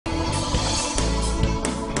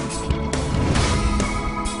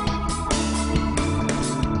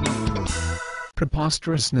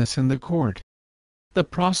Preposterousness in the court. The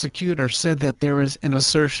prosecutor said that there is an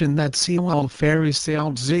assertion that Sewol Ferry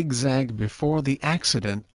sailed zigzag before the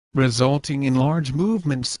accident, resulting in large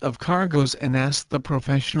movements of cargoes, and asked the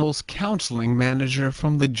professionals counseling manager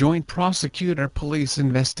from the Joint Prosecutor Police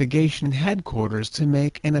Investigation Headquarters to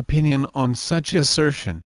make an opinion on such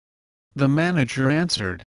assertion. The manager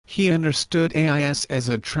answered, he understood AIS as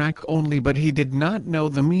a track only, but he did not know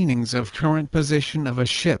the meanings of current position of a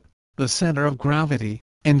ship, the center of gravity,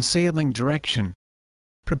 and sailing direction.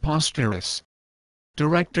 Preposterous.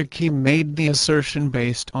 Director Kim made the assertion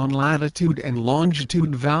based on latitude and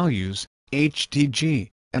longitude values, HDG,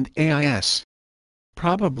 and AIS.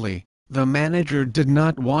 Probably, the manager did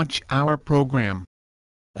not watch our program.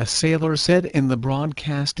 A sailor said in the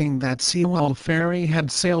broadcasting that Sewol Ferry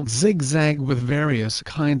had sailed zigzag with various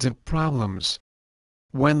kinds of problems.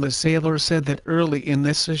 When the sailor said that early in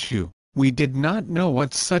this issue, we did not know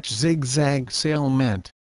what such zigzag sail meant.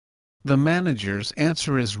 The manager's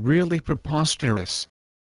answer is really preposterous.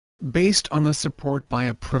 Based on the support by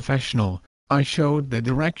a professional, I showed the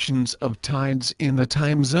directions of tides in the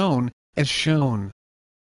time zone, as shown.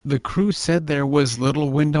 The crew said there was little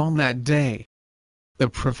wind on that day. The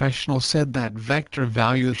professional said that vector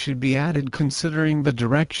value should be added considering the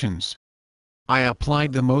directions. I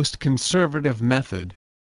applied the most conservative method.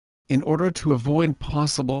 In order to avoid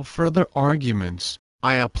possible further arguments,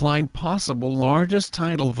 I applied possible largest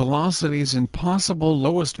tidal velocities and possible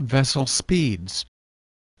lowest vessel speeds.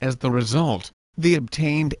 As the result, the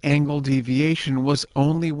obtained angle deviation was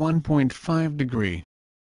only 1.5 degree.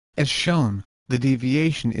 As shown, the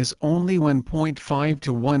deviation is only 1.5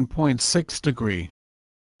 to 1.6 degree.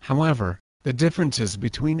 However, the differences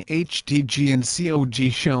between HDG and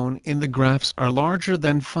COG shown in the graphs are larger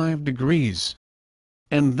than 5 degrees.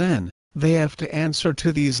 And then, they have to answer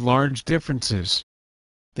to these large differences.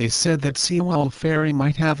 They said that Sewol Ferry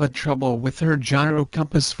might have a trouble with her gyro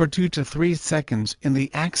compass for 2 to 3 seconds in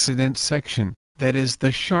the accident section, that is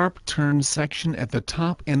the sharp turn section at the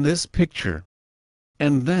top in this picture.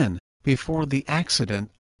 And then, before the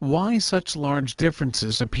accident, why such large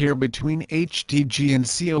differences appear between HDG and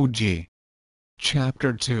COG.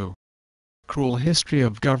 Chapter 2. Cruel History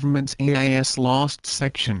of Government's AIS Lost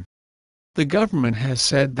Section. The government has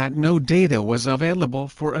said that no data was available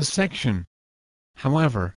for a section.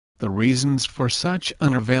 However, the reasons for such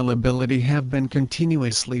unavailability have been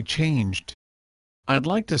continuously changed. I'd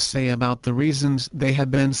like to say about the reasons they have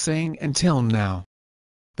been saying until now.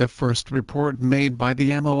 The first report made by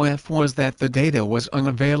the MOF was that the data was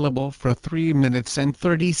unavailable for 3 minutes and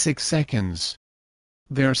 36 seconds.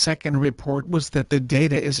 Their second report was that the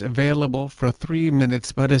data is available for 3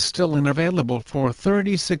 minutes but is still unavailable for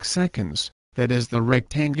 36 seconds, that is the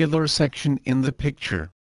rectangular section in the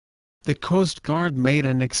picture. The Coast Guard made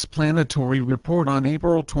an explanatory report on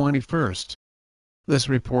April 21. This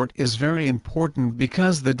report is very important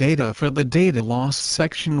because the data for the data loss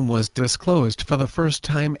section was disclosed for the first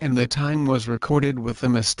time and the time was recorded with a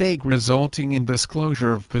mistake resulting in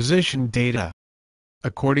disclosure of position data.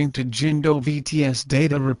 According to Jindo VTS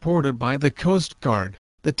data reported by the Coast Guard,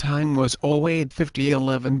 the time was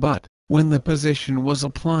 08:50:11 but, when the position was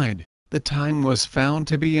applied, the time was found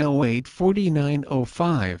to be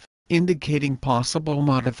 08:49:05, indicating possible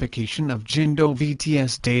modification of Jindo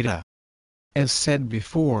VTS data. As said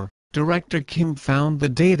before, Director Kim found the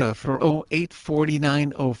data for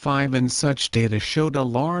 08:49:05 and such data showed a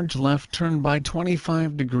large left turn by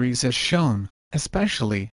 25 degrees as shown,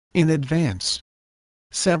 especially, in advance.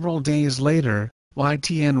 Several days later,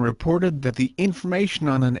 YTN reported that the information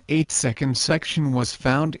on an 8-second section was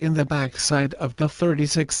found in the backside of the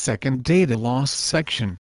 36-second data loss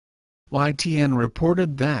section. YTN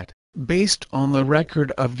reported that, based on the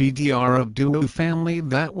record of VDR of Duo family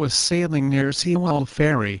that was sailing near Sewol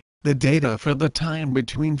Ferry, the data for the time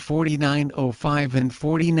between 49:05 and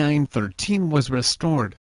 49:13 was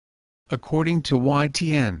restored. According to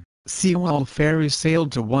YTN, Sewol Ferry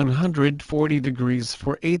sailed to 140 degrees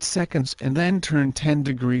for 8 seconds and then turned 10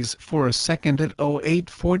 degrees for a second at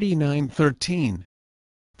 08:49:13.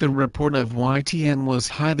 The report of YTN was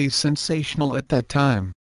highly sensational at that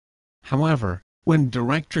time. However, when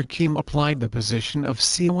Director Kim applied the position of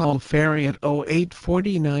Sewol Ferry at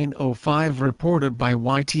 08:49:05 reported by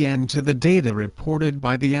YTN to the data reported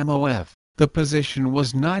by the MOF, the position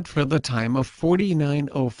was not for the time of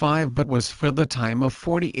 49:05 but was for the time of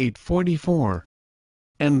 48:44.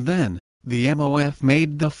 And then, the MOF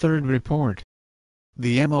made the third report.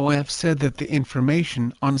 The MOF said that the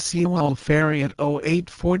information on Sewol Ferry at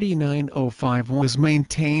 08:49:05 was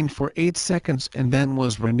maintained for 8 seconds and then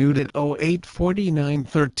was renewed at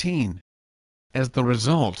 08:49:13. As the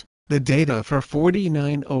result, the data for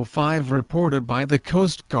 4905 reported by the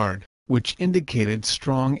Coast Guard, which indicated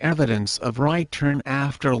strong evidence of right turn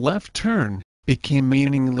after left turn, became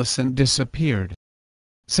meaningless and disappeared.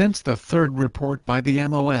 Since the third report by the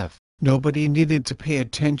MOF, nobody needed to pay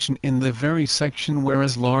attention in the very section where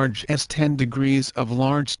as large as 10 degrees of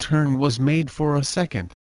large turn was made for a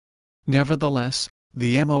second. Nevertheless,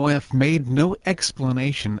 the MOF made no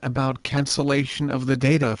explanation about cancellation of the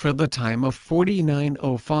data for the time of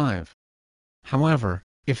 4905. However,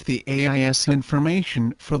 if the AIS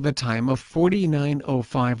information for the time of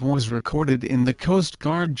 4905 was recorded in the Coast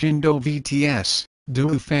Guard Jindo VTS,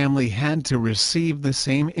 DU family had to receive the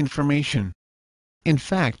same information. In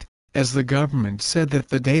fact, as the government said that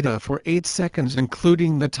the data for 8 seconds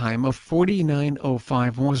including the time of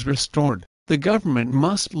 4905 was restored, the government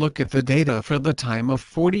must look at the data for the time of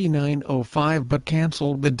 4905 but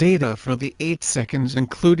cancelled the data for the 8 seconds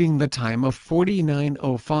including the time of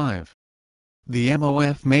 4905. The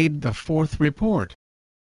MOF made the fourth report.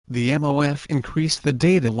 The MOF increased the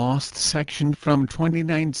data lost section from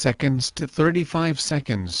 29 seconds to 35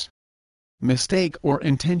 seconds. Mistake or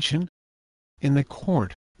intention? In the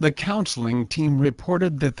court, the counseling team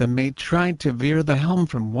reported that the mate tried to veer the helm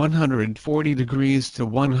from 140 degrees to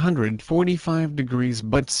 145 degrees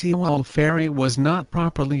but Sewol Ferry was not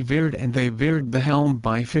properly veered and they veered the helm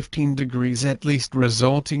by 15 degrees at least,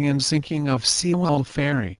 resulting in sinking of Sewol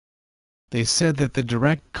Ferry. They said that the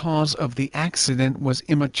direct cause of the accident was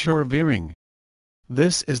immature veering.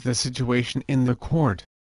 This is the situation in the court.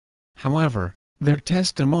 However, their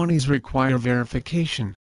testimonies require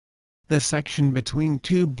verification. The section between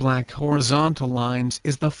two black horizontal lines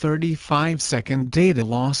is the 35-second data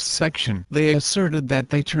loss section. They asserted that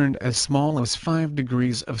they turned as small as 5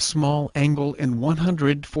 degrees of small angle in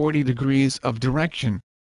 140 degrees of direction.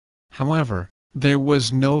 However, there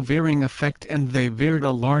was no veering effect and they veered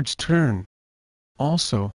a large turn.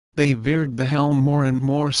 Also, they veered the helm more and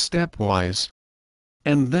more stepwise.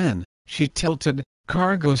 And then, she tilted,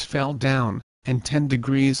 cargoes fell down, and 10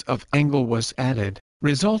 degrees of angle was added,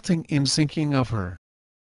 resulting in sinking of her.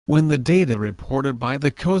 When the data reported by the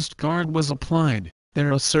Coast Guard was applied,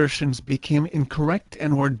 their assertions became incorrect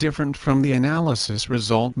and were different from the analysis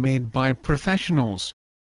result made by professionals.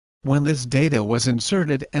 When this data was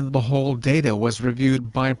inserted and the whole data was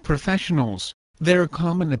reviewed by professionals, their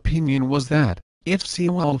common opinion was that, if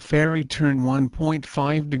Sewol Ferry turned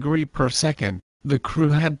 1.5 degree per second, the crew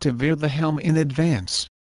had to veer the helm in advance.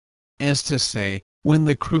 As to say, when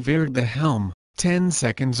the crew veered the helm, 10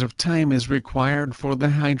 seconds of time is required for the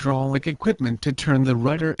hydraulic equipment to turn the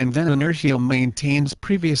rudder and then inertia maintains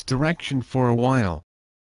previous direction for a while.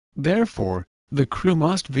 Therefore, the crew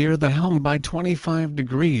must veer the helm by 25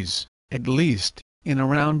 degrees, at least, in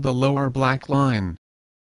around the lower black line.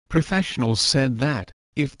 Professionals said that,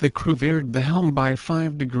 if the crew veered the helm by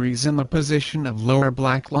 5 degrees in the position of lower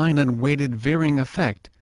black line and waited veering effect,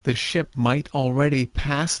 the ship might already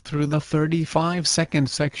pass through the 35-second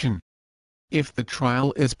section. If the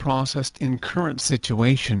trial is processed in current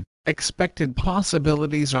situation, expected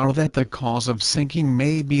possibilities are that the cause of sinking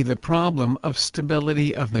may be the problem of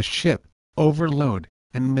stability of the ship, overload,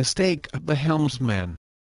 and mistake of the helmsman.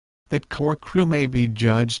 That core crew may be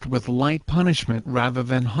judged with light punishment rather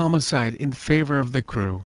than homicide in favor of the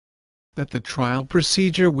crew. That the trial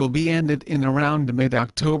procedure will be ended in around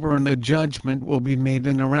mid-October and the judgment will be made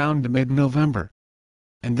in around mid-November.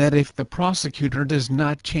 And that if the prosecutor does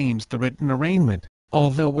not change the written arraignment,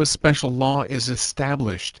 although a special law is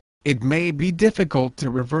established, it may be difficult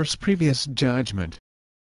to reverse previous judgment.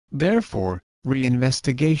 Therefore,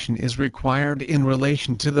 reinvestigation is required in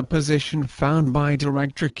relation to the position found by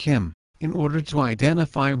Director Kim, in order to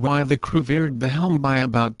identify why the crew veered the helm by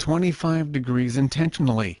about 25 degrees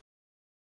intentionally.